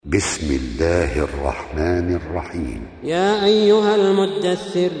بسم الله الرحمن الرحيم. يا أيها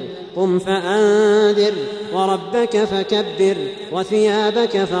المدثر قم فأنذر وربك فكبر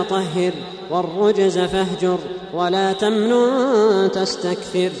وثيابك فطهر والرجز فاهجر ولا تمنن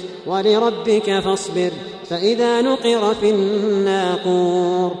تستكثر ولربك فاصبر فإذا نقر في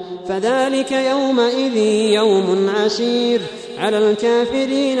الناقور فذلك يومئذ يوم عسير على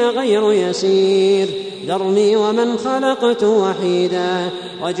الكافرين غير يسير ذرني ومن خلقت وحيدا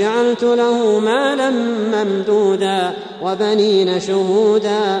وجعلت له مالا ممدودا وبنين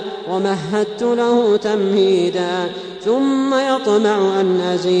شهودا ومهدت له تمهيدا ثم يطمع أن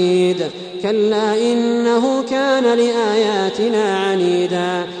أزيد كلا إنه كان لآياتنا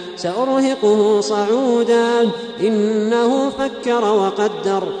عنيدا سأرهقه صعودا إنه فكر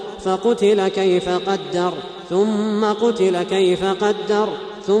وقدر فقتل كيف قدر ثم قتل كيف قدر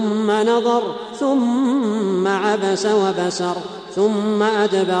ثم نظر ثم عبس وبسر ثم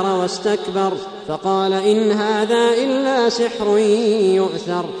أدبر واستكبر فقال إن هذا إلا سحر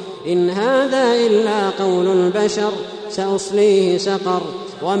يؤثر إن هذا إلا قول البشر سأصليه سقر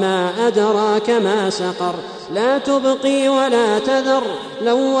وما أدراك ما سقر لا تبقي ولا تذر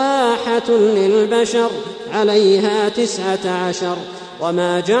لواحة للبشر عليها 19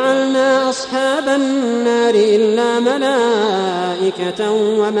 وما جعلنا أصحاب النار إلا ملائكة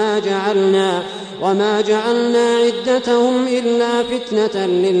وما جعلنا عدتهم إلا فتنة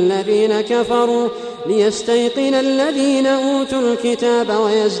للذين كفروا ليستيقن الذين أوتوا الكتاب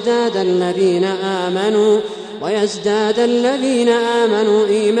ويزداد الذين آمنوا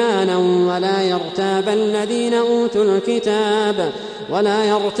إيمانا ولا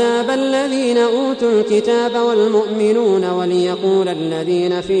يرتاب الذين أوتوا الكتاب والمؤمنون وليقول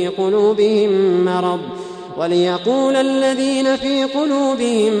الذين في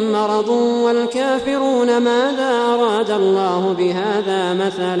قلوبهم مرض والكافرون ماذا أراد الله بهذا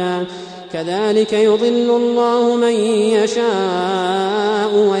مثلا كذلك يضل الله من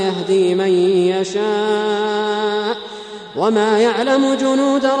يشاء ويهدي من يشاء وما يعلم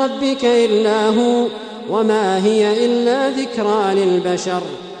جنود ربك إلا هو وما هي إلا ذكرى للبشر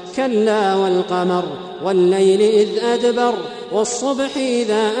كلا والقمر والليل إذ أدبر والصبح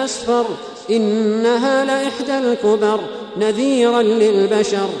إذا أسفر إنها لإحدى الكبر نذيرا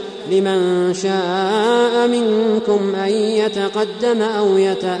للبشر لمن شاء منكم أن يتقدم أو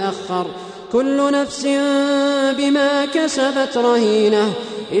يتأخر كل نفس بما كسبت رهينة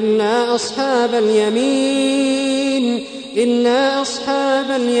إلا أصحاب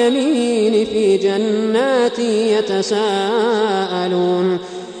اليمين في جنات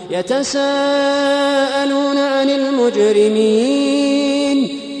يتساءلون عن المجرمين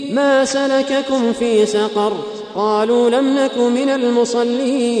ما سلككم في سقر قالوا لم نك من المصلين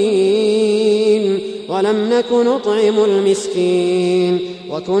ولم نك نطعم المسكين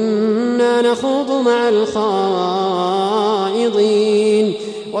وكنا نخوض مع الخائضين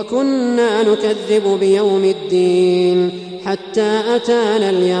وكنا نكذب بيوم الدين حتى أتانا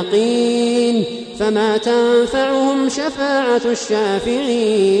اليقين فما تنفعهم شفاعة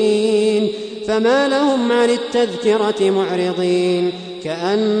الشافعين فما لهم عن التذكرة معرضين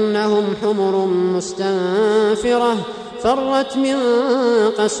كأنهم حمر مستنفرة فرت من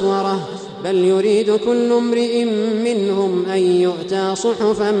قسورة بل يريد كل امرئ منهم أن يؤتى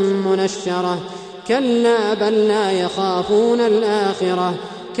صحفا منشرة كلا بل لا يخافون الآخرة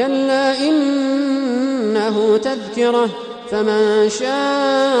كلا إنه تذكرة فمن شاء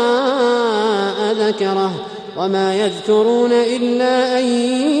ذكره وما يذكرون إلا أن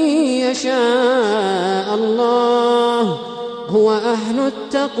يشاء الله هو أهل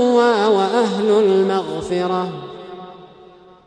التقوى وأهل المغفرة.